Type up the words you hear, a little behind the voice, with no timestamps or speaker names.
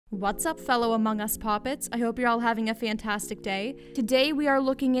What's up, fellow Among Us poppets? I hope you're all having a fantastic day. Today we are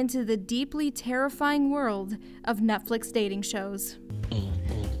looking into the deeply terrifying world of Netflix dating shows.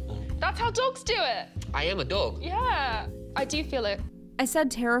 That's how dogs do it! I am a dog. Yeah, I do feel it. I said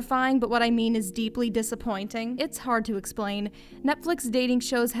terrifying, but what I mean is deeply disappointing. It's hard to explain. Netflix dating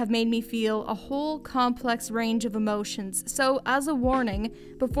shows have made me feel a whole complex range of emotions, so as a warning,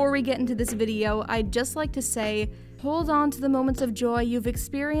 before we get into this video, I'd just like to say, hold on to the moments of joy you've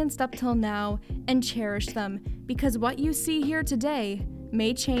experienced up till now and cherish them, because what you see here today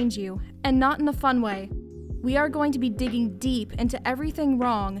may change you, and not in a fun way. We are going to be digging deep into everything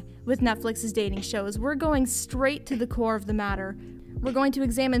wrong with Netflix's dating shows. We're going straight to the core of the matter. We're going to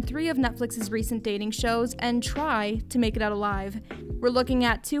examine 3 of Netflix's recent dating shows and try to make it out alive. We're looking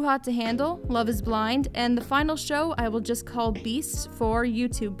at Too Hot to Handle, Love is Blind, and the final show I will just call Beasts for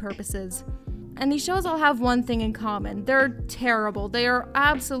YouTube purposes. And these shows all have one thing in common. They're terrible. They are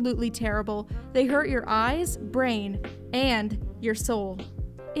absolutely terrible. They hurt your eyes, brain, and your soul.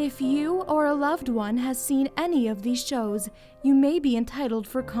 If you or a loved one has seen any of these shows, you may be entitled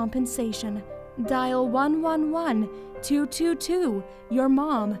for compensation. Dial 111-222 your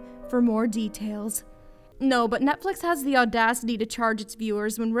mom for more details. No, but Netflix has the audacity to charge its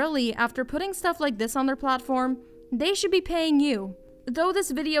viewers when really, after putting stuff like this on their platform, they should be paying you. Though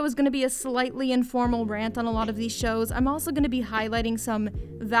this video is going to be a slightly informal rant on a lot of these shows, I'm also going to be highlighting some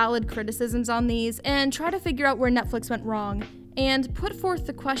valid criticisms on these and try to figure out where Netflix went wrong, and put forth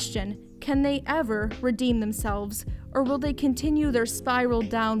the question, can they ever redeem themselves, or will they continue their spiral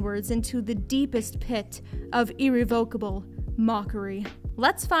downwards into the deepest pit of irrevocable mockery?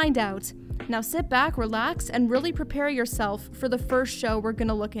 Let's find out. Now sit back, relax, and really prepare yourself for the first show we're going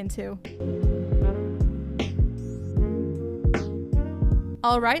to look into.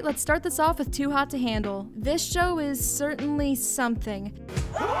 Alright, let's start this off with Too Hot to Handle. This show is certainly something.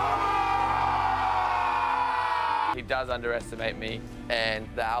 He does underestimate me and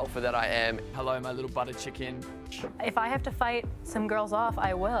the alpha that I am. Hello, my little butter chicken. If I have to fight some girls off,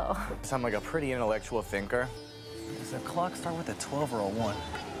 I will. So I'm like a pretty intellectual thinker. Does the clock start with a 12 or a 1?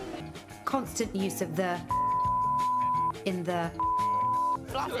 Constant use of the in the.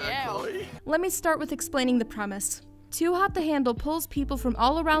 Bloody hell. Let me start with explaining the premise. Too Hot to Handle pulls people from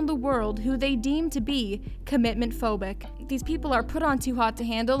all around the world who they deem to be commitment phobic. These people are put on Too Hot to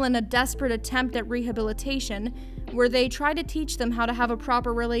Handle in a desperate attempt at rehabilitation, where they try to teach them how to have a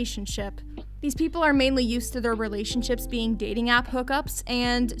proper relationship. These people are mainly used to their relationships being dating app hookups,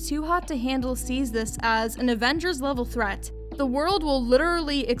 and Too Hot to Handle sees this as an Avengers-level threat. The world will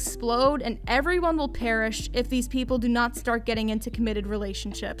literally explode and everyone will perish if these people do not start getting into committed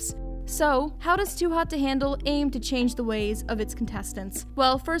relationships. So, how does Too Hot to Handle aim to change the ways of its contestants?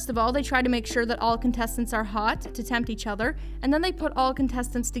 Well, first of all, they try to make sure that all contestants are hot to tempt each other, and then they put all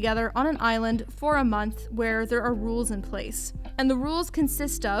contestants together on an island for a month where there are rules in place. And the rules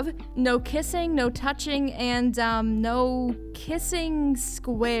consist of no kissing, no touching, and no kissing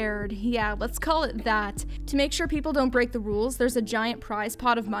squared. Yeah, let's call it that. To make sure people don't break the rules, there's a giant prize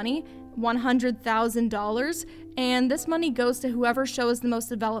pot of money, $100,000, and this money goes to whoever shows the most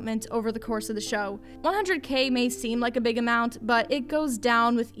development over the course of the show. $100K may seem like a big amount, but it goes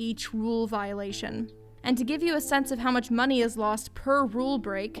down with each rule violation. And to give you a sense of how much money is lost per rule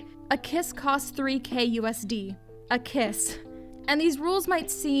break, a kiss costs 3K USD. A kiss. And these rules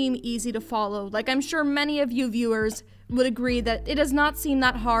might seem easy to follow, like I'm sure many of you viewers would agree that it does not seem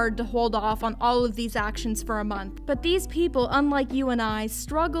that hard to hold off on all of these actions for a month. But these people, unlike you and I,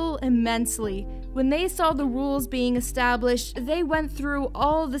 struggle immensely. When they saw the rules being established, they went through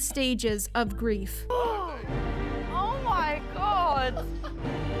all the stages of grief. Oh my god!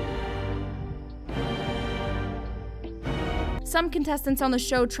 Some contestants on the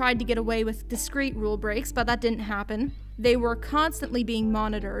show tried to get away with discreet rule breaks, but that didn't happen. They were constantly being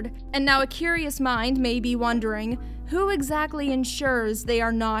monitored. And now a curious mind may be wondering, who exactly ensures they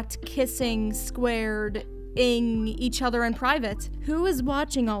are not kissing, squared-ing each other in private? Who is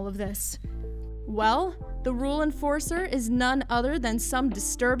watching all of this? Well, the rule enforcer is none other than some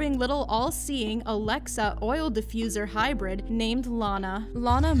disturbing little all-seeing Alexa oil diffuser hybrid named Lana.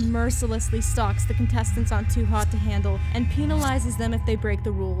 Lana mercilessly stalks the contestants on Too Hot to Handle and penalizes them if they break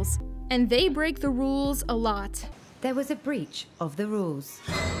the rules. And they break the rules a lot. There was a breach of the rules.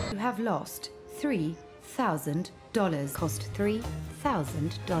 You have lost $3,000. Cost $3,000.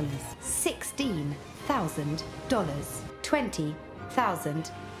 $16,000.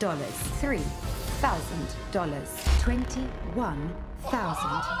 $20,000. $3,000.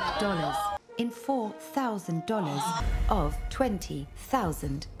 $21,000. In $4,000 of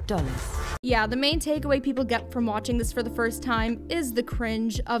 $20,000. Yeah, the main takeaway people get from watching this for the first time is the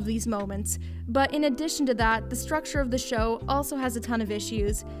cringe of these moments. But in addition to that, the structure of the show also has a ton of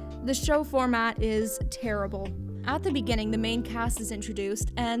issues. The show format is terrible. At the beginning, the main cast is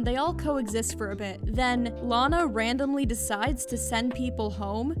introduced, and they all coexist for a bit. Then, Lana randomly decides to send people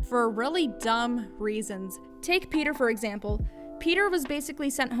home for really dumb reasons. Take Peter, for example. Peter was basically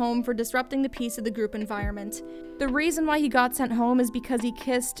sent home for disrupting the peace of the group environment. The reason why he got sent home is because he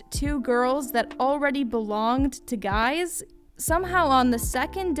kissed 2 girls that already belonged to guys. Somehow on the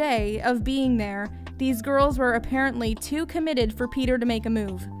second day of being there, these girls were apparently too committed for Peter to make a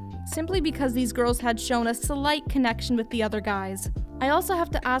move, simply because these girls had shown a slight connection with the other guys. I also have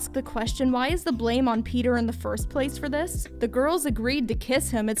to ask the question, why is the blame on Peter in the first place for this? The girls agreed to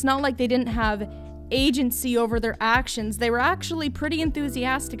kiss him. It's not like they didn't have agency over their actions. They were actually pretty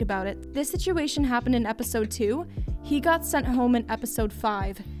enthusiastic about it. This situation happened in episode 2. He got sent home in episode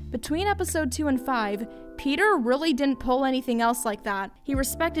 5. Between episode 2 and 5, Peter really didn't pull anything else like that. He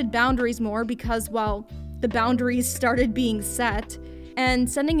respected boundaries more because, well, the boundaries started being set, and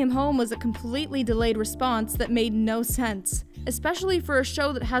sending him home was a completely delayed response that made no sense, especially for a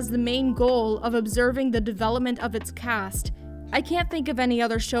show that has the main goal of observing the development of its cast. I can't think of any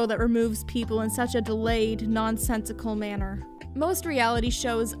other show that removes people in such a delayed, nonsensical manner. Most reality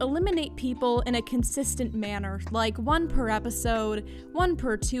shows eliminate people in a consistent manner, like 1 per episode, 1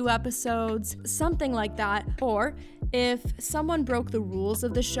 per 2 episodes, something like that. Or, if someone broke the rules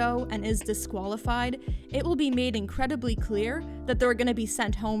of the show and is disqualified, it will be made incredibly clear that they're going to be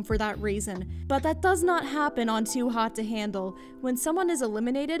sent home for that reason. But that does not happen on Too Hot to Handle. When someone is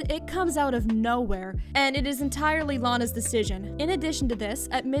eliminated, it comes out of nowhere, and it is entirely Lana's decision. In addition to this,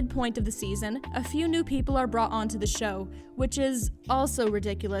 at midpoint of the season, a few new people are brought onto the show, which is also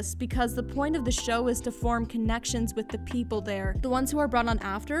ridiculous because the point of the show is to form connections with the people there. The ones who are brought on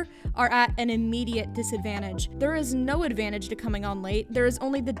after are at an immediate disadvantage. There is no advantage to coming on late. There is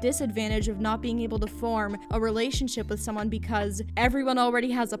only the disadvantage of not being able to form a relationship with someone because everyone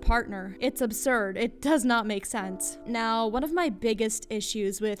already has a partner. It's absurd. It does not make sense. Now, one of my biggest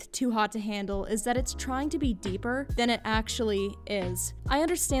issues with Too Hot to Handle is that it's trying to be deeper than it actually is. I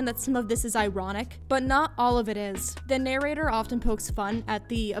understand that some of this is ironic, but not all of it is. The narrator often pokes fun at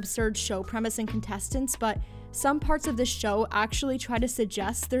the absurd show premise and contestants, but some parts of the show actually try to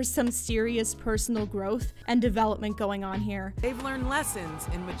suggest there's some serious personal growth and development going on here. They've learned lessons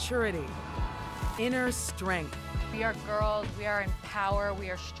in maturity, inner strength, We are girls, we are in power, we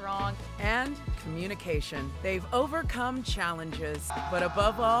are strong. and communication. They've overcome challenges, but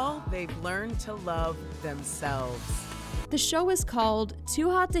above all, they've learned to love themselves. The show is called Too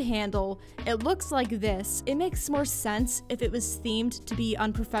Hot to Handle. It looks like this. It makes more sense if it was themed to be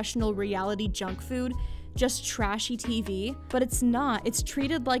unprofessional reality junk food, just trashy TV, but it's not. It's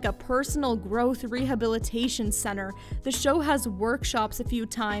treated like a personal growth rehabilitation center. The show has workshops a few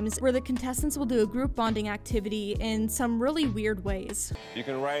times where the contestants will do a group bonding activity in some really weird ways. You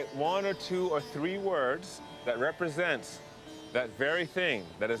can write 1 or 2 or 3 words that represents that very thing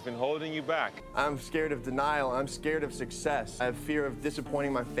that has been holding you back. I'm scared of denial. I'm scared of success. I have fear of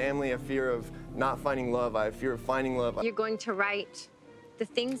disappointing my family. I have fear of not finding love. I have fear of finding love. You're going to write the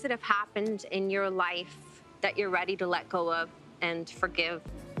things that have happened in your life that you're ready to let go of and forgive.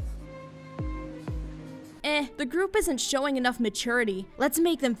 The group isn't showing enough maturity. Let's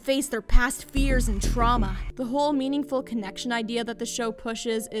make them face their past fears and trauma. The whole meaningful connection idea that the show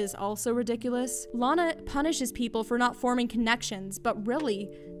pushes is also ridiculous. Lana punishes people for not forming connections, but really,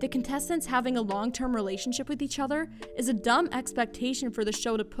 the contestants having a long-term relationship with each other is a dumb expectation for the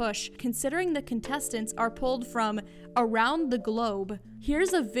show to push, considering the contestants are pulled from around the globe.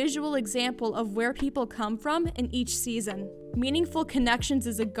 Here's a visual example of where people come from in each season. Meaningful connections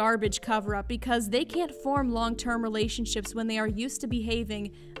is a garbage cover-up because they can't form long-term relationships when they are used to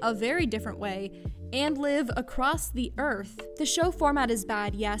behaving a very different way and live across the earth. The show format is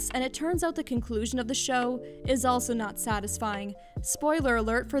bad, yes, and it turns out the conclusion of the show is also not satisfying. Spoiler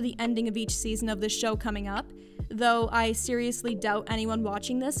alert for the ending of each season of this show coming up, though I seriously doubt anyone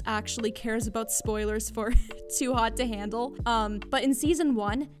watching this actually cares about spoilers for Too Hot to Handle. But in season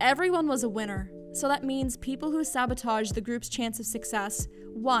 1, everyone was a winner. So that means people who sabotaged the group's chance of success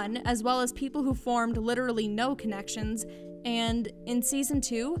won, as well as people who formed literally no connections. And in season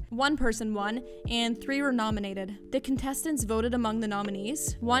 2, 1 person won, and 3 were nominated. The contestants voted among the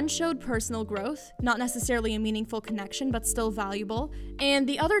nominees. 1 showed personal growth, not necessarily a meaningful connection, but still valuable, and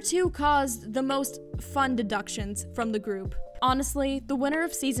the other 2 caused the most fun deductions from the group. Honestly, the winner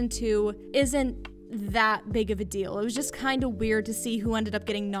of season 2 isn't that big of a deal. It was just kind of weird to see who ended up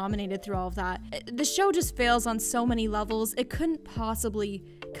getting nominated through all of that. The show just fails on so many levels. It couldn't possibly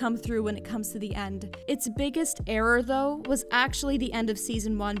come through when it comes to the end. Its biggest error, though, was actually the end of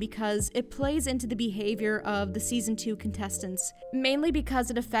Season 1 because it plays into the behavior of the Season 2 contestants, mainly because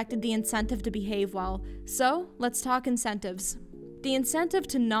it affected the incentive to behave well. So, let's talk incentives. The incentive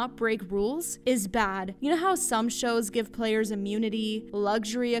to not break rules is bad. You know how some shows give players immunity,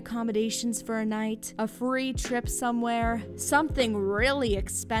 luxury accommodations for a night, a free trip somewhere, something really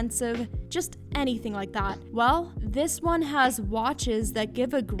expensive, just anything like that? Well, this one has watches that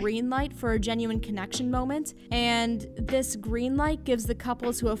give a green light for a genuine connection moment, and this green light gives the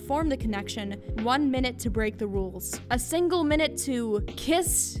couples who have formed the connection 1 minute to break the rules. A single minute to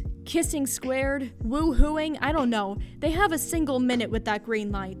kissing squared, woo-hooing, I don't know. They have a single minute with that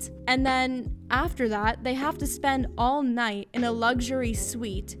green light. And then after that, they have to spend all night in a luxury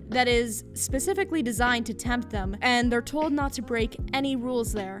suite that is specifically designed to tempt them, and they're told not to break any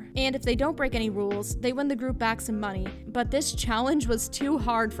rules there. And if they don't break any rules, they win the group back some money. But this challenge was too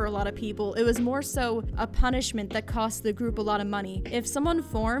hard for a lot of people. It was more so a punishment that cost the group a lot of money. If someone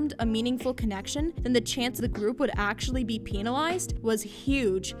formed a meaningful connection, then the chance the group would actually be penalized was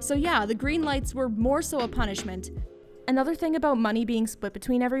huge. So yeah, the green lights were more so a punishment. Another thing about money being split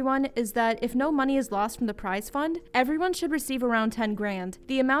between everyone is that if no money is lost from the prize fund, everyone should receive around 10 grand.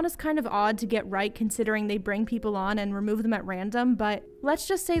 The amount is kind of odd to get right considering they bring people on and remove them at random, but let's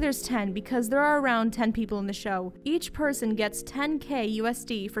just say there's 10 because there are around 10 people in the show. Each person gets 10k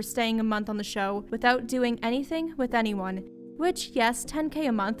USD for staying a month on the show without doing anything with anyone. Which, yes, 10k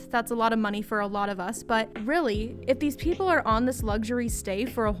a month, that's a lot of money for a lot of us, but really, if these people are on this luxury stay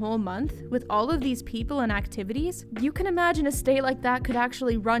for a whole month, with all of these people and activities, you can imagine a stay like that could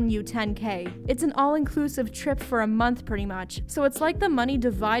actually run you 10k. It's an all-inclusive trip for a month pretty much, so it's like the money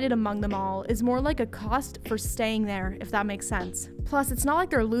divided among them all is more like a cost for staying there, if that makes sense. Plus, it's not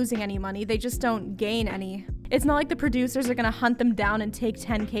like they're losing any money, they just don't gain any. It's not like the producers are gonna hunt them down and take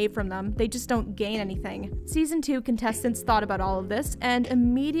 10k from them, they just don't gain anything. Season 2 contestants thought about all of this and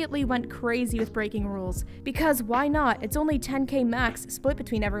immediately went crazy with breaking rules. Because why not? It's only 10k max split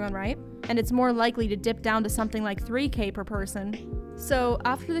between everyone, right? And it's more likely to dip down to something like 3k per person. So,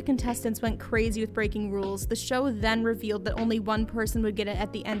 after the contestants went crazy with breaking rules, the show then revealed that only one person would get it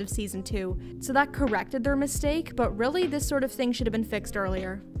at the end of Season 2. So that corrected their mistake, but really this sort of thing should have been fixed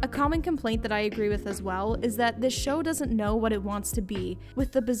earlier. A common complaint that I agree with as well is that this show doesn't know what it wants to be.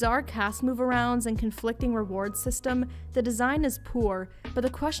 With the bizarre cast move-arounds and conflicting reward system, the design is poor, but the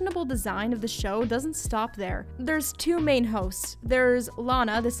questionable design of the show doesn't stop there. There's two main hosts. There's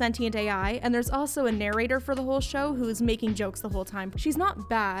Lana, the sentient AI, and there's also a narrator for the whole show who's making jokes the whole time. She's not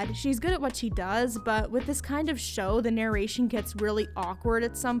bad, she's good at what she does, but with this kind of show, the narration gets really awkward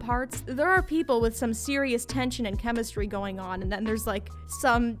at some parts. There are people with some serious tension and chemistry going on, and then there's like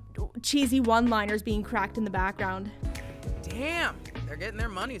some cheesy one-liners being cracked in the background. Damn, they're getting their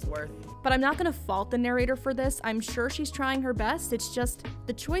money's worth. But I'm not gonna fault the narrator for this. I'm sure she's trying her best. It's just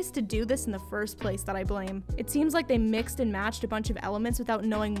the choice to do this in the first place that I blame. It seems like they mixed and matched a bunch of elements without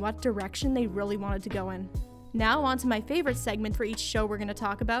knowing what direction they really wanted to go in. Now on to my favorite segment for each show we're gonna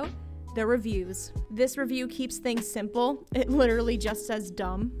talk about, the reviews. This review keeps things simple. It literally just says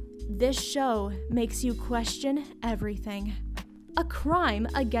dumb. This show makes you question everything. A crime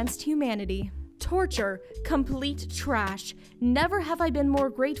against humanity. Torture, complete trash. Never have I been more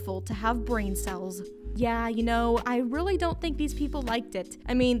grateful to have brain cells. Yeah, you know, I really don't think these people liked it.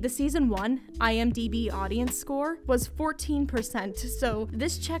 I mean, the Season 1 IMDb audience score was 14%, so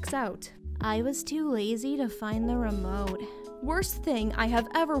this checks out. I was too lazy to find the remote. Worst thing I have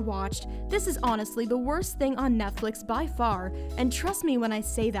ever watched. This is honestly the worst thing on Netflix by far, and trust me when I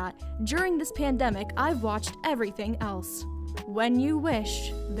say that, during this pandemic, I've watched everything else. When you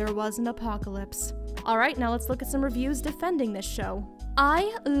wish there was an apocalypse. Alright, now let's look at some reviews defending this show.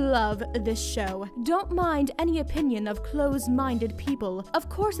 I love this show. Don't mind any opinion of closed-minded people. Of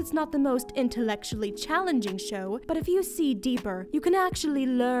course it's not the most intellectually challenging show, but if you see deeper, you can actually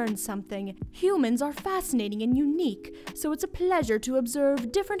learn something. Humans are fascinating and unique, so it's a pleasure to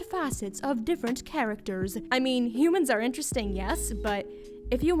observe different facets of different characters. I mean, humans are interesting, yes, but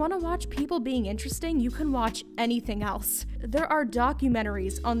if you want to watch people being interesting, you can watch anything else. There are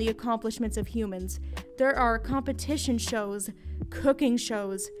documentaries on the accomplishments of humans. There are competition shows, cooking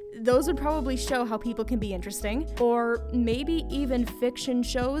shows. Those would probably show how people can be interesting. Or maybe even fiction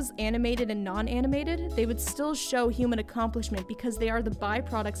shows, animated and non-animated. They would still show human accomplishment because they are the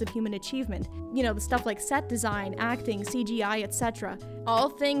byproducts of human achievement. You know, the stuff like set design, acting, CGI, etc. All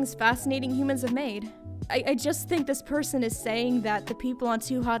things fascinating humans have made. I just think this person is saying that the people on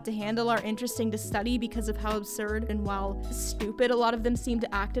Too Hot to Handle are interesting to study because of how absurd and, well, stupid a lot of them seem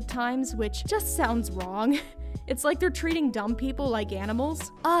to act at times, which just sounds wrong. It's like they're treating dumb people like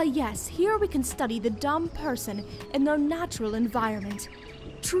animals. Yes, here we can study the dumb person in their natural environment.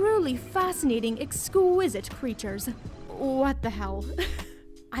 Truly fascinating, exquisite creatures. What the hell?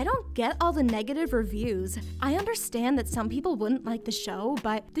 I don't get all the negative reviews. I understand that some people wouldn't like the show,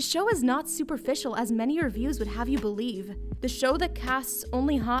 but the show is not superficial as many reviews would have you believe. The show that casts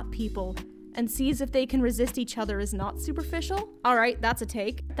only hot people and sees if they can resist each other is not superficial? Alright, that's a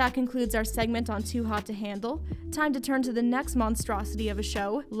take. That concludes our segment on Too Hot to Handle. Time to turn to the next monstrosity of a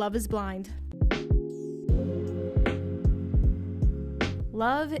show, Love is Blind.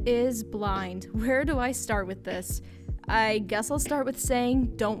 Love is Blind. Where do I start with this? I guess I'll start with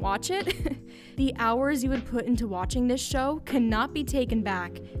saying, don't watch it. The hours you would put into watching this show cannot be taken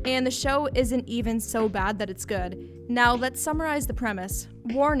back, and the show isn't even so bad that it's good. Now let's summarize the premise.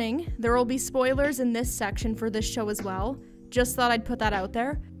 Warning, there will be spoilers in this section for this show as well. Just thought I'd put that out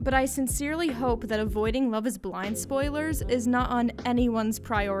there, but I sincerely hope that avoiding Love is Blind spoilers is not on anyone's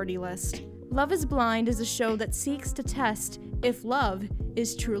priority list. Love is Blind is a show that seeks to test if love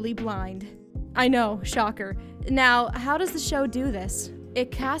is truly blind. I know, shocker. Now, how does the show do this?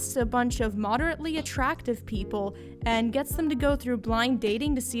 It casts a bunch of moderately attractive people and gets them to go through blind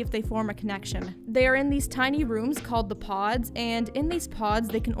dating to see if they form a connection. They are in these tiny rooms called the pods, and in these pods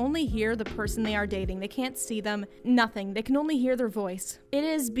they can only hear the person they are dating. They can't see them, nothing. They can only hear their voice. It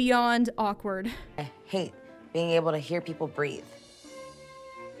is beyond awkward. I hate being able to hear people breathe.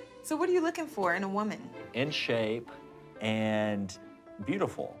 So what are you looking for in a woman? In shape and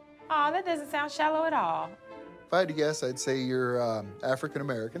beautiful. Oh, that doesn't sound shallow at all. If I had to guess, I'd say you're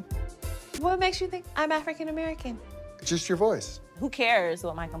African-American. What makes you think I'm African-American? Just your voice. Who cares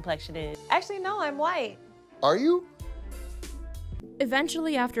what my complexion is? Actually, no, I'm white. Are you?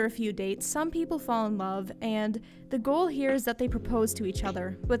 Eventually, after a few dates, some people fall in love, and the goal here is that they propose to each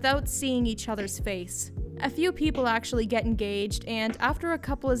other without seeing each other's face. A few people actually get engaged, and after a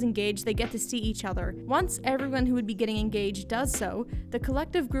couple is engaged, they get to see each other. Once everyone who would be getting engaged does so, the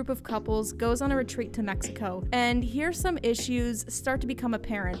collective group of couples goes on a retreat to Mexico, and here some issues start to become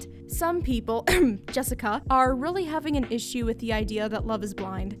apparent. Some people, Jessica, are really having an issue with the idea that love is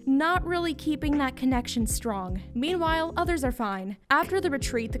blind, not really keeping that connection strong. Meanwhile, others are fine. After the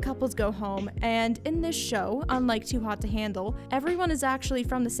retreat, the couples go home, and in this show, unlike Too Hot to Handle, everyone is actually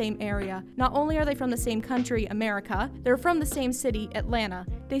from the same area. Not only are they from the same country, America, they're from the same city, Atlanta.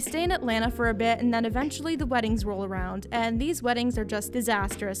 They stay in Atlanta for a bit, and then eventually the weddings roll around, and these weddings are just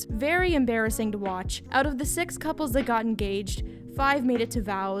disastrous, very embarrassing to watch. Out of the 6 couples that got engaged, 5 made it to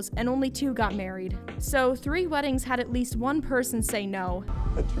vows, and only 2 got married. So 3 weddings had at least one person say no.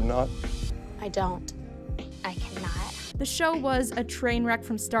 I do not. I don't. I cannot. The show was a train wreck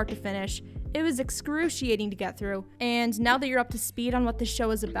from start to finish. It was excruciating to get through, and now that you're up to speed on what this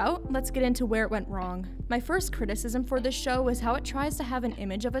show is about, let's get into where it went wrong. My first criticism for this show is how it tries to have an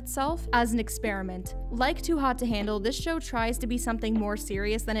image of itself as an experiment. Like Too Hot to Handle, this show tries to be something more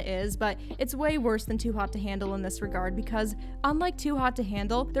serious than it is, but it's way worse than Too Hot to Handle in this regard because, unlike Too Hot to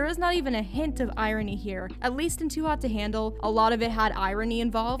Handle, there is not even a hint of irony here. At least in Too Hot to Handle, a lot of it had irony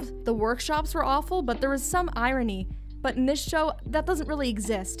involved. The workshops were awful, but there was some irony. But in this show, that doesn't really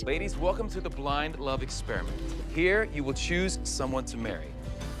exist. Ladies, welcome to the blind love experiment. Here, you will choose someone to marry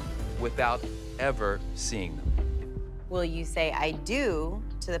without ever seeing them. Will you say I do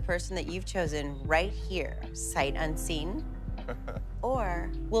to the person that you've chosen right here, sight unseen?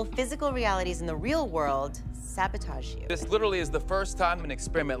 Or will physical realities in the real world sabotage you? This literally is the first time an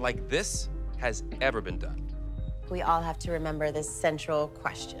experiment like this has ever been done. We all have to remember this central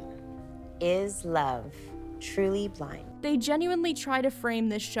question. Is love truly blind? They genuinely try to frame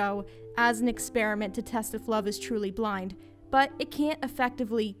this show as an experiment to test if love is truly blind, but it can't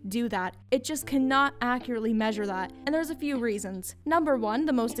effectively do that. It just cannot accurately measure that, and there's a few reasons. Number 1,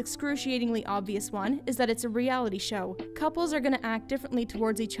 the most excruciatingly obvious one, is that it's a reality show. Couples are gonna act differently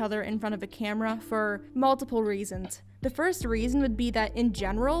towards each other in front of a camera for multiple reasons. The first reason would be that, in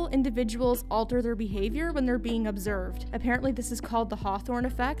general, individuals alter their behavior when they're being observed. Apparently this is called the Hawthorne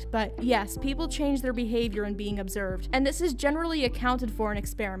effect, but yes, people change their behavior in being observed, and this is generally accounted for in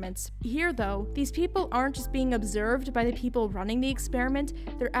experiments. Here, though, these people aren't just being observed by the people running the experiment,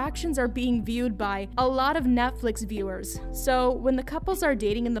 their actions are being viewed by a lot of Netflix viewers. So when the couples are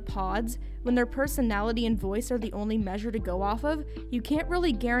dating in the pods, when their personality and voice are the only measure to go off of, you can't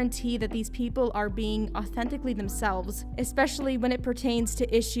really guarantee that these people are being authentically themselves, especially when it pertains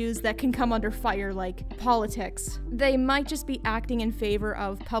to issues that can come under fire like politics. They might just be acting in favor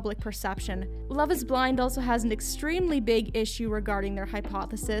of public perception. Love is Blind also has an extremely big issue regarding their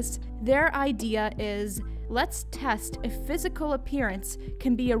hypothesis. Their idea is let's test if physical appearance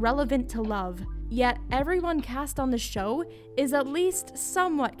can be irrelevant to love. Yet everyone cast on the show is at least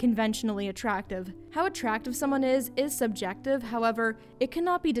somewhat conventionally attractive. How attractive someone is subjective, however, it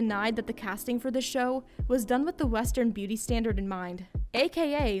cannot be denied that the casting for the show was done with the Western beauty standard in mind.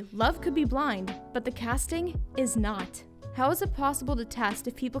 AKA, love could be blind, but the casting is not. How is it possible to test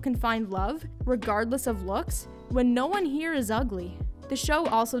if people can find love, regardless of looks, when no one here is ugly? The show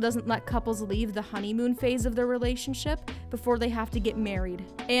also doesn't let couples leave the honeymoon phase of their relationship before they have to get married.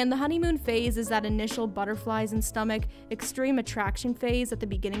 And the honeymoon phase is that initial butterflies in stomach, extreme attraction phase at the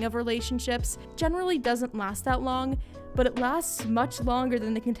beginning of relationships. Generally doesn't last that long, but it lasts much longer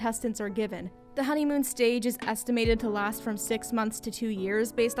than the contestants are given. The honeymoon stage is estimated to last from 6 months to 2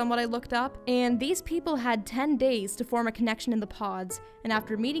 years based on what I looked up, and these people had 10 days to form a connection in the pods, and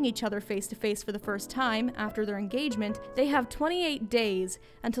after meeting each other face to face for the first time after their engagement, they have 28 days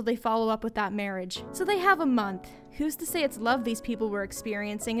until they follow up with that marriage. So they have a month. Who's to say it's love these people were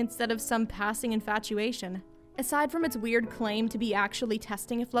experiencing instead of some passing infatuation? Aside from its weird claim to be actually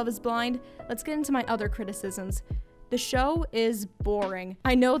testing if love is blind, let's get into my other criticisms. The show is boring.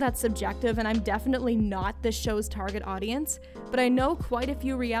 I know that's subjective, and I'm definitely not this show's target audience, but I know quite a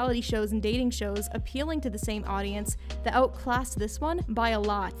few reality shows and dating shows appealing to the same audience that outclassed this one by a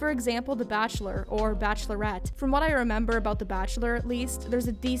lot. For example, The Bachelor or Bachelorette. From what I remember about The Bachelor, at least, there's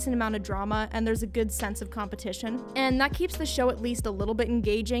a decent amount of drama and there's a good sense of competition, and that keeps the show at least a little bit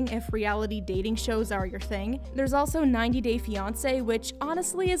engaging if reality dating shows are your thing. There's also 90 Day Fiancé, which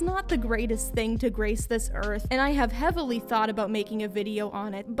honestly is not the greatest thing to grace this earth, and I have heavily thought about making a video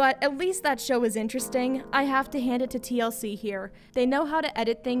on it, but at least that show is interesting. I have to hand it to TLC here. They know how to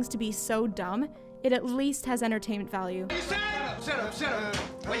edit things to be so dumb, it at least has entertainment value. Shut up.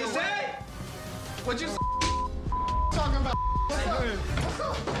 What you say? What you talking about? What's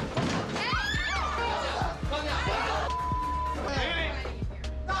up?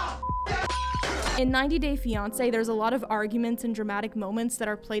 In 90 Day Fiancé, there's a lot of arguments and dramatic moments that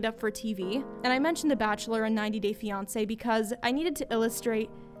are played up for TV, and I mentioned The Bachelor and 90 Day Fiancé because I needed to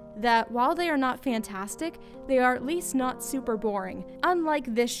illustrate that while they are not fantastic, they are at least not super boring.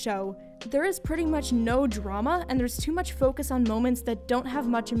 Unlike this show, there is pretty much no drama, and there's too much focus on moments that don't have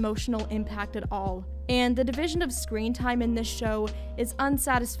much emotional impact at all. And the division of screen time in this show is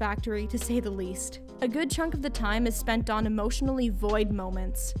unsatisfactory, to say the least. A good chunk of the time is spent on emotionally void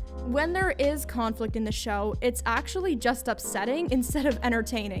moments. When there is conflict in the show, it's actually just upsetting instead of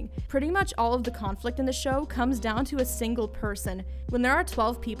entertaining. Pretty much all of the conflict in the show comes down to a single person. When there are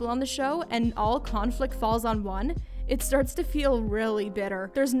 12 people on the show and all conflict falls on one, it starts to feel really bitter.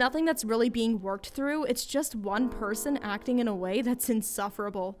 There's nothing that's really being worked through, it's just one person acting in a way that's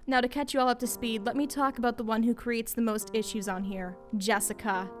insufferable. Now to catch you all up to speed, let me talk about the one who creates the most issues on here,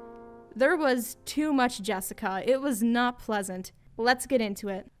 Jessica. There was too much Jessica, it was not pleasant. Let's get into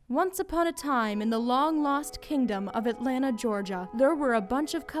it. Once upon a time in the long-lost kingdom of Atlanta, Georgia, there were a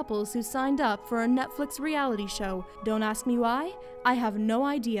bunch of couples who signed up for a Netflix reality show. Don't ask me why, I have no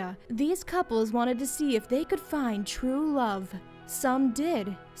idea. These couples wanted to see if they could find true love. Some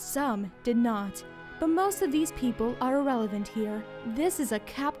did, some did not. But most of these people are irrelevant here. This is a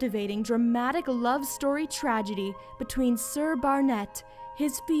captivating, dramatic love story tragedy between Sir Barnett,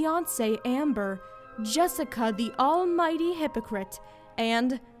 his fiancée Amber, Jessica the almighty hypocrite,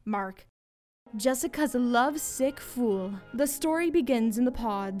 and Mark. Jessica's a love-sick fool. The story begins in the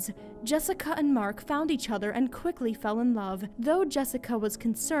pods. Jessica and Mark found each other and quickly fell in love. Though Jessica was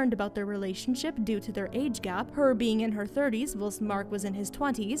concerned about their relationship due to their age gap, her being in her 30s whilst Mark was in his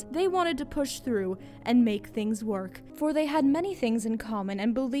 20s, they wanted to push through and make things work. For they had many things in common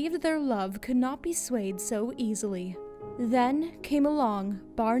and believed their love could not be swayed so easily. Then came along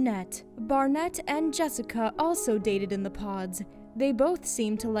Barnett. Barnett and Jessica also dated in the pods. They both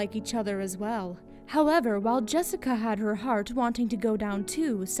seemed to like each other as well. However, while Jessica had her heart wanting to go down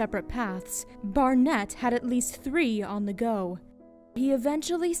 2 separate paths, Barnett had at least 3 on the go. He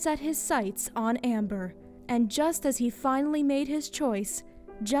eventually set his sights on Amber, and just as he finally made his choice,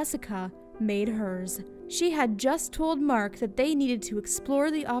 Jessica made hers. She had just told Mark that they needed to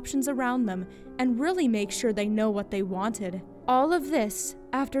explore the options around them and really make sure they know what they wanted. All of this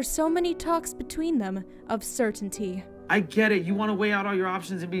after so many talks between them of certainty. I get it. You want to weigh out all your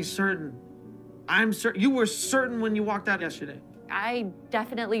options and be certain. I'm certain. You were certain when you walked out yesterday. I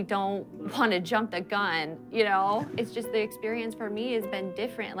definitely don't want to jump the gun, you know? It's just the experience for me has been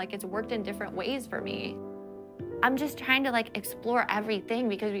different. Like, it's worked in different ways for me. I'm just trying to like explore everything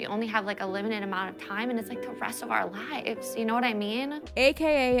because we only have like a limited amount of time and it's like the rest of our lives. You know what I mean?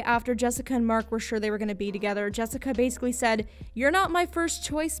 AKA, after Jessica and Mark were sure they were gonna be together, Jessica basically said, "You're not my first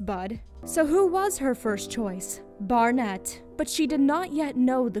choice, bud." So who was her first choice? Barnett. But she did not yet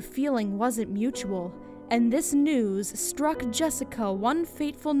know the feeling wasn't mutual. And this news struck Jessica one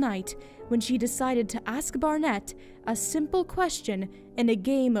fateful night when she decided to ask Barnett a simple question in a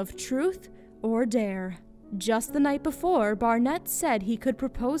game of truth or dare. Just the night before, Barnett said he could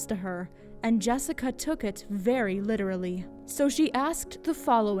propose to her, and Jessica took it very literally. So she asked the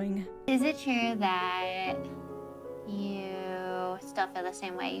following. Is it true that you still feel the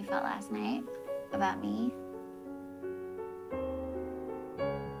same way you felt last night about me?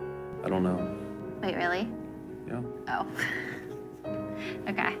 I don't know. Wait, really? Yeah. Oh.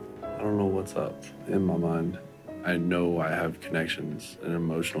 Okay. I don't know what's up in my mind. I know I have connections and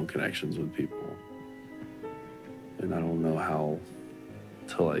emotional connections with people. And I don't know how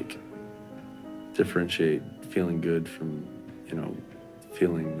to like differentiate feeling good from, you know,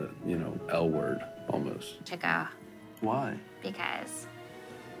 feeling the, you know, L word almost. To go. Why? Because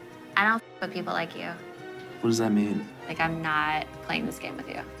I don't with people like you. What does that mean? Like, I'm not playing this game with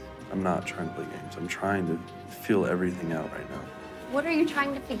you. I'm not trying to play games. I'm trying to feel everything out right now. What are you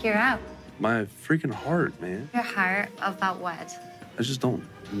trying to figure out? My freaking heart, man. Your heart about what? I just don't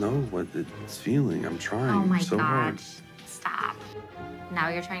know what it's feeling. I'm trying Oh my so hard. gosh. Stop. Now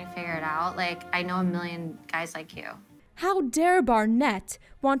you're trying to figure it out? Like, I know a million guys like you. How dare Barnett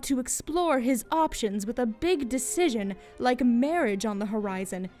want to explore his options with a big decision like marriage on the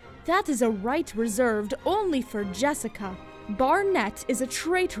horizon? That is a right reserved only for Jessica. Barnett is a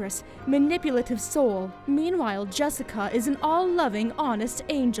traitorous, manipulative soul. Meanwhile, Jessica is an all-loving, honest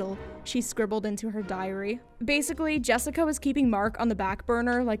angel, she scribbled into her diary. Basically, Jessica was keeping Mark on the back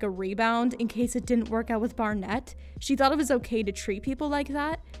burner like a rebound in case it didn't work out with Barnett. She thought it was okay to treat people like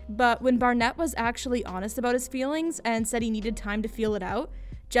that, but when Barnett was actually honest about his feelings and said he needed time to feel it out,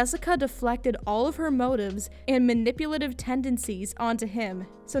 Jessica deflected all of her motives and manipulative tendencies onto him.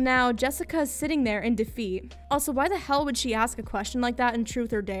 So now Jessica is sitting there in defeat. Also, why the hell would she ask a question like that in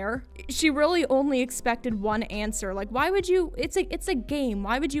Truth or Dare? She really only expected one answer. Like, why would you, it's a game.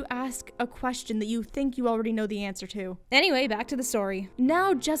 Why would you ask a question that you think you already know the answer to? Anyway, back to the story.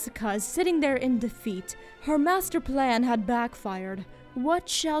 Now Jessica is sitting there in defeat. Her master plan had backfired. What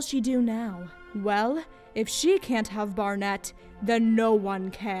shall she do now? Well, if she can't have Barnett, then no one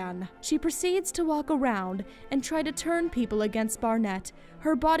can. She proceeds to walk around and try to turn people against Barnett.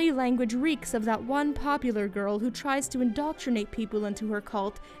 Her body language reeks of that one popular girl who tries to indoctrinate people into her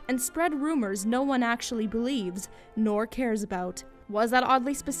cult and spread rumors no one actually believes, nor cares about. Was that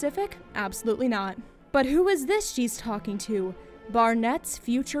oddly specific? Absolutely not. But who is this she's talking to? Barnett's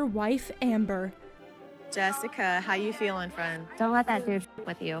future wife, Amber. Jessica, how you feeling, friend? Don't let that dude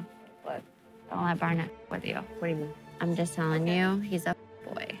with you. What? Don't let Barnett with you. What do you mean? I'm just telling you, he's a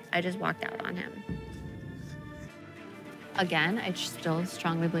boy. I just walked out on him. Again, I still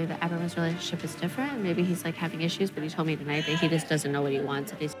strongly believe that everyone's relationship is different. Maybe he's like having issues, but he told me tonight that he just doesn't know what he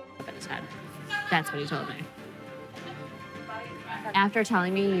wants and he's up in his head. That's what he told me. After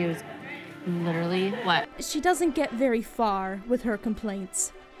telling me he was literally what? She doesn't get very far with her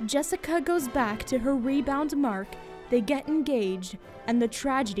complaints. Jessica goes back to her rebound Mark, they get engaged, and the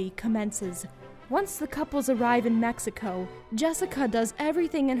tragedy commences. Once the couples arrive in Mexico, Jessica does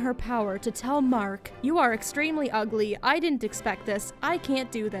everything in her power to tell Mark, "You are extremely ugly, I didn't expect this, I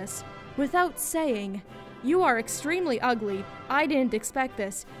can't do this," without saying, "You are extremely ugly, I didn't expect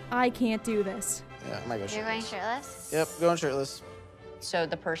this, I can't do this." Yeah, I might go shirtless. You're going shirtless? Yep, going shirtless. So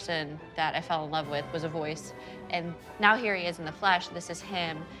the person that I fell in love with was a voice, and now here he is in the flesh, this is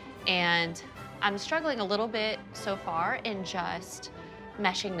him, and I'm struggling a little bit so far in just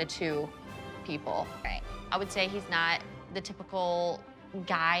meshing the two people. Right. I would say he's not the typical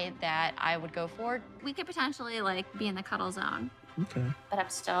guy that I would go for. We could potentially like be in the cuddle zone. Okay. But I'm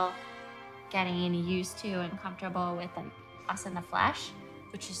still getting used to and comfortable with like, us in the flesh,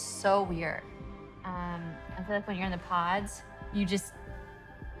 which is so weird. I feel like when you're in the pods, you just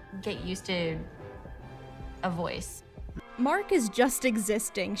get used to a voice. Mark is just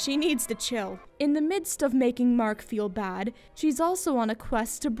existing. She needs to chill. In the midst of making Mark feel bad, she's also on a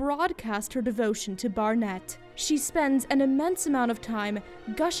quest to broadcast her devotion to Barnett. She spends an immense amount of time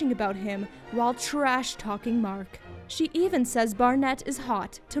gushing about him while trash-talking Mark. She even says Barnett is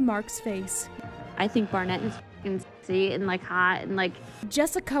hot to Mark's face. I think Barnett is f***ing sexy and like hot and like...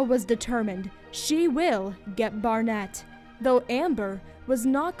 Jessica was determined. She will get Barnett. Though Amber was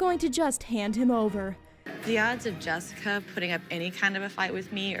not going to just hand him over. The odds of Jessica putting up any kind of a fight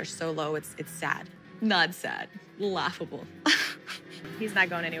with me are so low, it's sad. Not sad. Laughable. He's not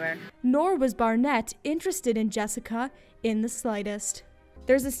going anywhere. Nor was Barnett interested in Jessica in the slightest.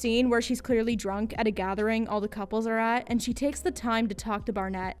 There's a scene where she's clearly drunk at a gathering all the couples are at, and she takes the time to talk to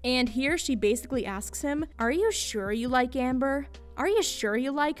Barnett. And here she basically asks him, "Are you sure you like Amber? Are you sure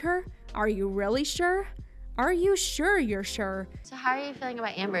you like her? Are you really sure? Are you sure you're sure?" So how are you feeling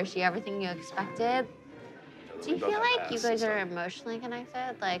about Amber? Is she everything you expected? Do you feel like you guys are emotionally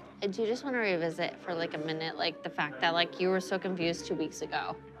connected? Like, do you just want to revisit for like a minute, like the fact that like you were so confused 2 weeks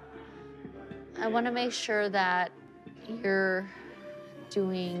ago? I want to make sure that you're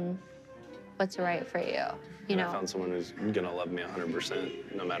doing what's right for you, you know? I found someone who's gonna love me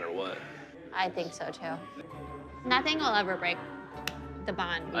 100% no matter what. I think so too. Nothing will ever break the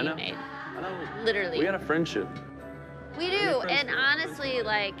bond we made. I know. Literally. We got a friendship. We do, and honestly,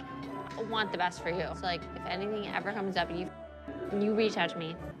 like, I want the best for you. So like, if anything ever comes up, you reach out to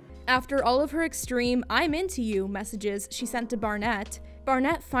me. After all of her extreme "I'm into you" messages she sent to Barnett,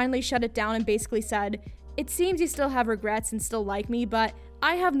 Barnett finally shut it down and basically said, "It seems you still have regrets and still like me, but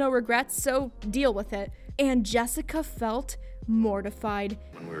I have no regrets, so deal with it." And Jessica felt mortified.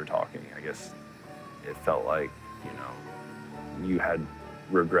 When we were talking, I guess it felt like, you know, you had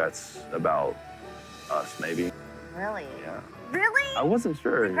regrets about us, maybe. Really? Yeah. Really? I wasn't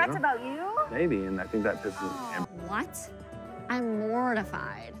sure. Regrets you know? about you? Maybe, and I think that pisses me. What? I'm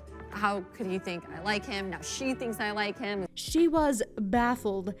mortified. How could he think I like him? Now she thinks I like him. She was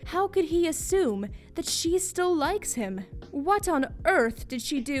baffled. How could he assume that she still likes him? What on earth did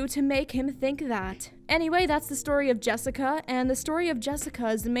she do to make him think that? Anyway, that's the story of Jessica, and the story of Jessica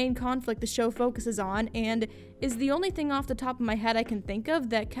is the main conflict the show focuses on, and is the only thing off the top of my head I can think of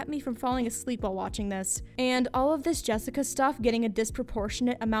that kept me from falling asleep while watching this. And all of this Jessica stuff getting a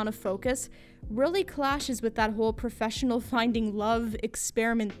disproportionate amount of focus really clashes with that whole professional finding love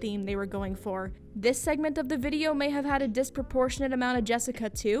experiment theme they were going for. This segment of the video may have had a disproportionate amount of Jessica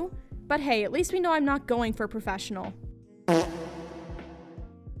too, but hey, at least we know I'm not going for professional.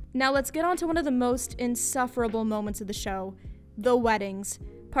 Now let's get on to one of the most insufferable moments of the show, the weddings,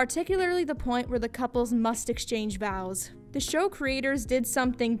 particularly the point where the couples must exchange vows. The show creators did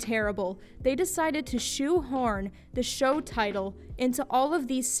something terrible. They decided to shoehorn the show title into all of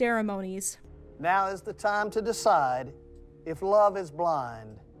these ceremonies. Now is the time to decide if love is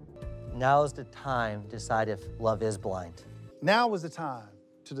blind. Now is the time to decide if love is blind. Now is the time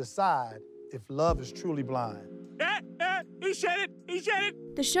to decide if love is truly blind. He said it! He said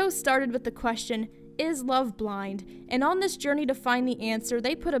it! The show started with the question, is love blind? And on this journey to find the answer,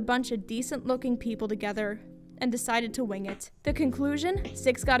 they put a bunch of decent-looking people together and decided to wing it. The conclusion?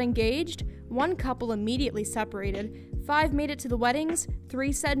 6 got engaged, 1 couple immediately separated, 5 made it to the weddings,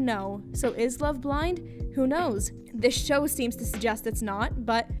 3 said no. So is love blind? Who knows? This show seems to suggest it's not,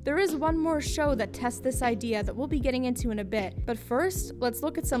 but there is one more show that tests this idea that we'll be getting into in a bit. But first, let's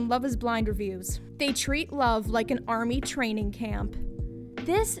look at some Love is Blind reviews. They treat love like an army training camp.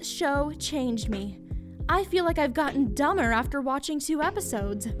 This show changed me. I feel like I've gotten dumber after watching 2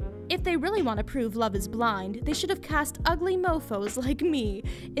 episodes. If they really want to prove love is blind, they should have cast ugly mofos like me,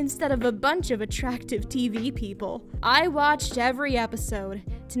 instead of a bunch of attractive TV people. I watched every episode.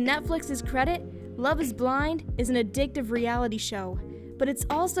 To Netflix's credit, Love is Blind is an addictive reality show, but it's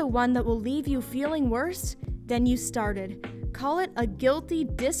also one that will leave you feeling worse than you started. Call it a guilty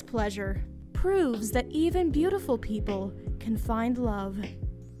displeasure. Proves that even beautiful people can find love.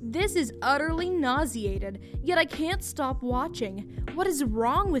 This is utterly nauseated, yet I can't stop watching. What is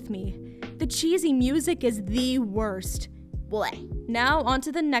wrong with me? The cheesy music is the worst. Blech. Now on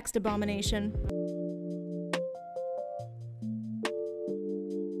to the next abomination.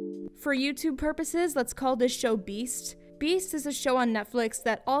 For YouTube purposes, let's call this show Beast. Beast is a show on Netflix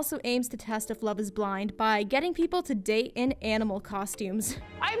that also aims to test if love is blind by getting people to date in animal costumes.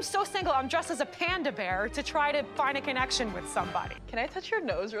 I am so single, I'm dressed as a panda bear to try to find a connection with somebody. Can I touch your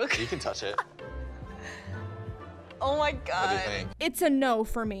nose real quick? You can touch it. Oh my God. What do you think? It's a no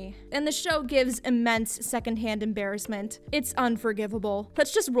for me, and the show gives immense secondhand embarrassment. It's unforgivable.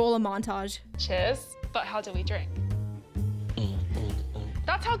 Let's just roll a montage. Cheers. But how do we drink?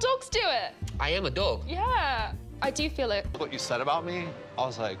 That's how dogs do it. I am a dog. Yeah. I do feel it. What you said about me, I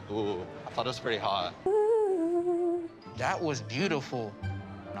was like, ooh, I thought it was pretty hot. That was beautiful.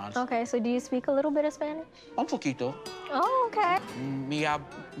 Okay, so do you speak a little bit of Spanish? Un poquito. Oh, okay. Me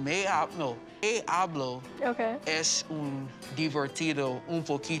hablo Okay. es un divertido un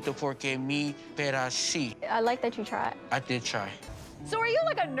poquito porque mi pero sí. I like that you tried. I did try. So are you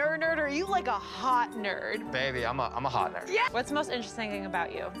like a nerd or are you like a hot nerd? Baby, I'm a hot nerd. Yeah. What's the most interesting thing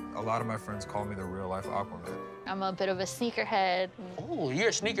about you? A lot of my friends call me the real-life Aquaman. I'm a bit of a sneakerhead. Oh, you're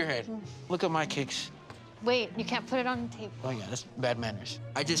a sneakerhead. Look at my kicks. Wait, you can't put it on tape. Oh yeah, that's bad manners.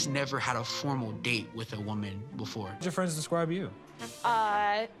 I just never had a formal date with a woman before. How'd your friends describe you?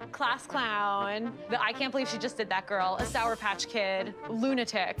 Class clown. I can't believe she just did that girl. A Sour Patch Kid.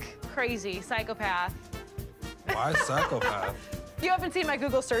 Lunatic. Crazy. Psychopath. Why psychopath? You haven't seen my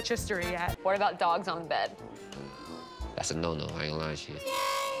Google search history yet. What about dogs on the bed? That's a no-no, I ain't gonna lie to you.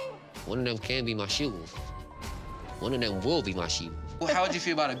 One of them can be my shoe. One of them will be my shoe. Well, how would you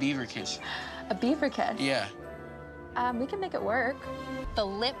feel about a beaver kiss? A beaver kid? Yeah. We can make it work. The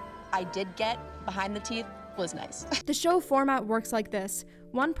lip I did get behind the teeth was nice. The show format works like this.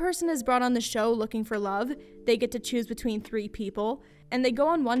 One person is brought on the show looking for love. They get to choose between 3 people, and they go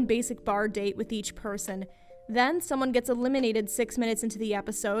on one basic bar date with each person. Then someone gets eliminated 6 minutes into the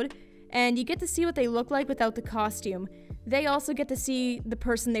episode, and you get to see what they look like without the costume. They also get to see the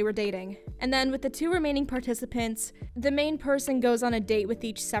person they were dating. And then with the 2 remaining participants, the main person goes on a date with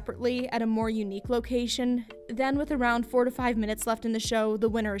each separately at a more unique location. Then with around 4 to 5 minutes left in the show, the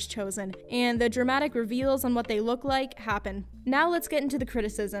winner is chosen, and the dramatic reveals on what they look like happen. Now let's get into the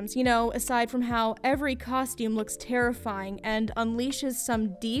criticisms. You know, aside from how every costume looks terrifying and unleashes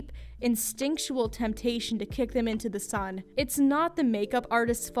some deep, instinctual temptation to kick them into the sun. It's not the makeup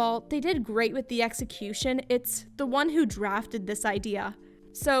artist's fault. They did great with the execution. It's the one who drafted this idea.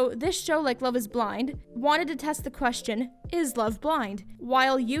 So this show, like Love is Blind, wanted to test the question, is love blind?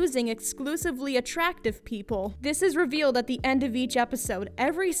 While using exclusively attractive people. This is revealed at the end of each episode,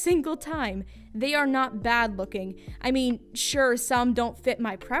 every single time. They are not bad looking. I mean, sure, some don't fit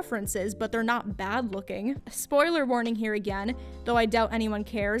my preferences, but they're not bad looking. Spoiler warning here again, though I doubt anyone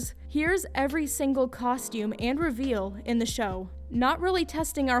cares. Here's every single costume and reveal in the show. Not really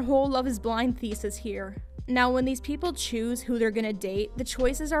testing our whole Love is Blind thesis here. Now, when these people choose who they're gonna date, the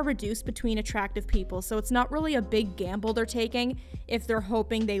choices are reduced between attractive people, so it's not really a big gamble they're taking if they're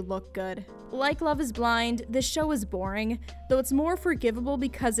hoping they look good. Like Love is Blind, this show is boring, though it's more forgivable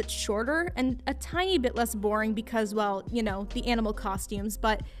because it's shorter, and a tiny bit less boring because, well, you know, the animal costumes,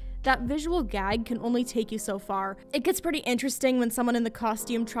 but that visual gag can only take you so far. It gets pretty interesting when someone in the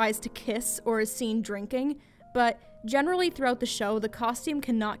costume tries to kiss or is seen drinking, but generally throughout the show, the costume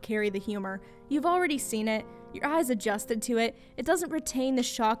cannot carry the humor. You've already seen it, your eyes adjusted to it, it doesn't retain the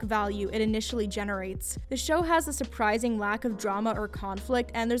shock value it initially generates. The show has a surprising lack of drama or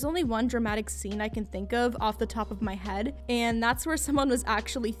conflict, and there's only one dramatic scene I can think of off the top of my head, and that's where someone was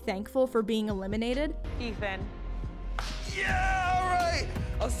actually thankful for being eliminated. Ethan. Yeah, all right.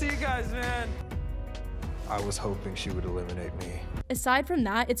 I'll see you guys, man. I was hoping she would eliminate me. Aside from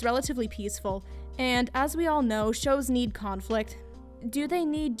that, it's relatively peaceful, and as we all know, shows need conflict. Do they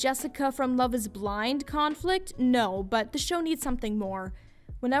need Jessica from Love is Blind conflict? No, but the show needs something more.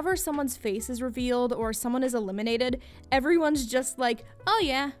 Whenever someone's face is revealed or someone is eliminated, everyone's just like, oh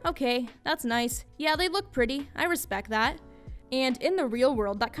yeah, okay, that's nice. Yeah, they look pretty, I respect that. And in the real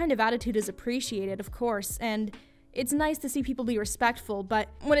world, that kind of attitude is appreciated, of course, and it's nice to see people be respectful, but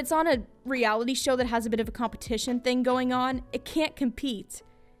when it's on a reality show that has a bit of a competition thing going on, it can't compete.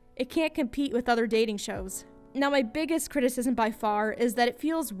 It can't compete with other dating shows. Now, my biggest criticism by far is that it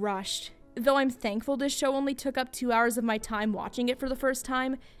feels rushed. Though I'm thankful this show only took up 2 hours of my time watching it for the first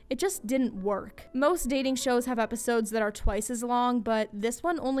time, it just didn't work. Most dating shows have episodes that are twice as long, but this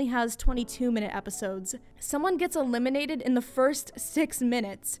one only has 22-minute episodes. Someone gets eliminated in the first 6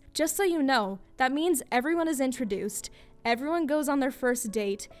 minutes. Just so you know, that means everyone is introduced, everyone goes on their first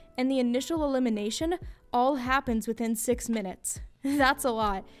date, and the initial elimination all happens within 6 minutes. That's a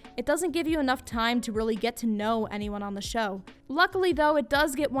lot. It doesn't give you enough time to really get to know anyone on the show. Luckily though, it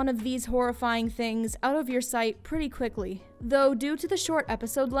does get one of these horrifying things out of your sight pretty quickly. Though due to the short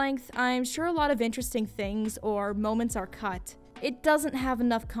episode length, I'm sure a lot of interesting things or moments are cut. It doesn't have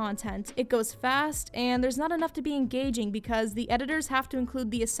enough content, it goes fast, and there's not enough to be engaging because the editors have to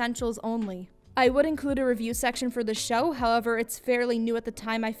include the essentials only. I would include a review section for the show, however, it's fairly new at the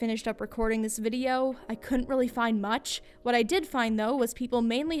time I finished up recording this video. I couldn't really find much. What I did find, though, was people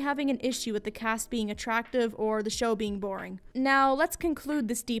mainly having an issue with the cast being attractive or the show being boring. Now, let's conclude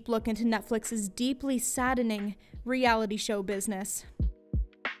this deep look into Netflix's deeply saddening reality show business.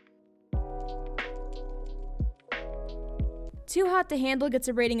 Too Hot to Handle gets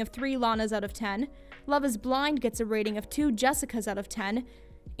a rating of 3 Lanas out of 10, Love is Blind gets a rating of 2 Jessicas out of 10,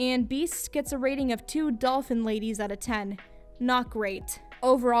 and Beast gets a rating of 2 Dolphin Ladies out of 10. Not great.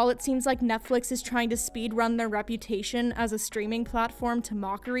 Overall, it seems like Netflix is trying to speedrun their reputation as a streaming platform to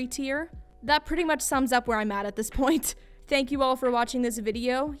mockery tier. That pretty much sums up where I'm at this point. Thank you all for watching this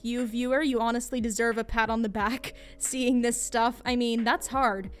video. You viewer, you honestly deserve a pat on the back seeing this stuff. I mean, that's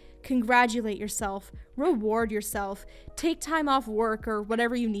hard. Congratulate yourself. Reward yourself. Take time off work or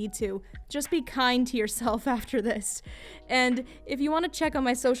whatever you need to. Just be kind to yourself after this. And if you want to check out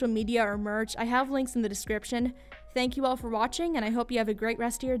my social media or merch, I have links in the description. Thank you all for watching, and I hope you have a great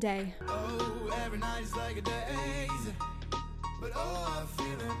rest of your day. Oh, every night is like a daze. But oh, I'm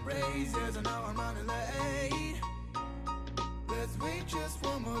feeling praise. Yes, I know I'm running late. Let's wait just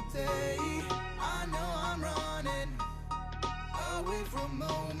one more day. I know I'm running away from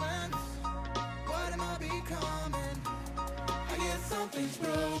moments. What am I becoming? I guess something's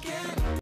broken.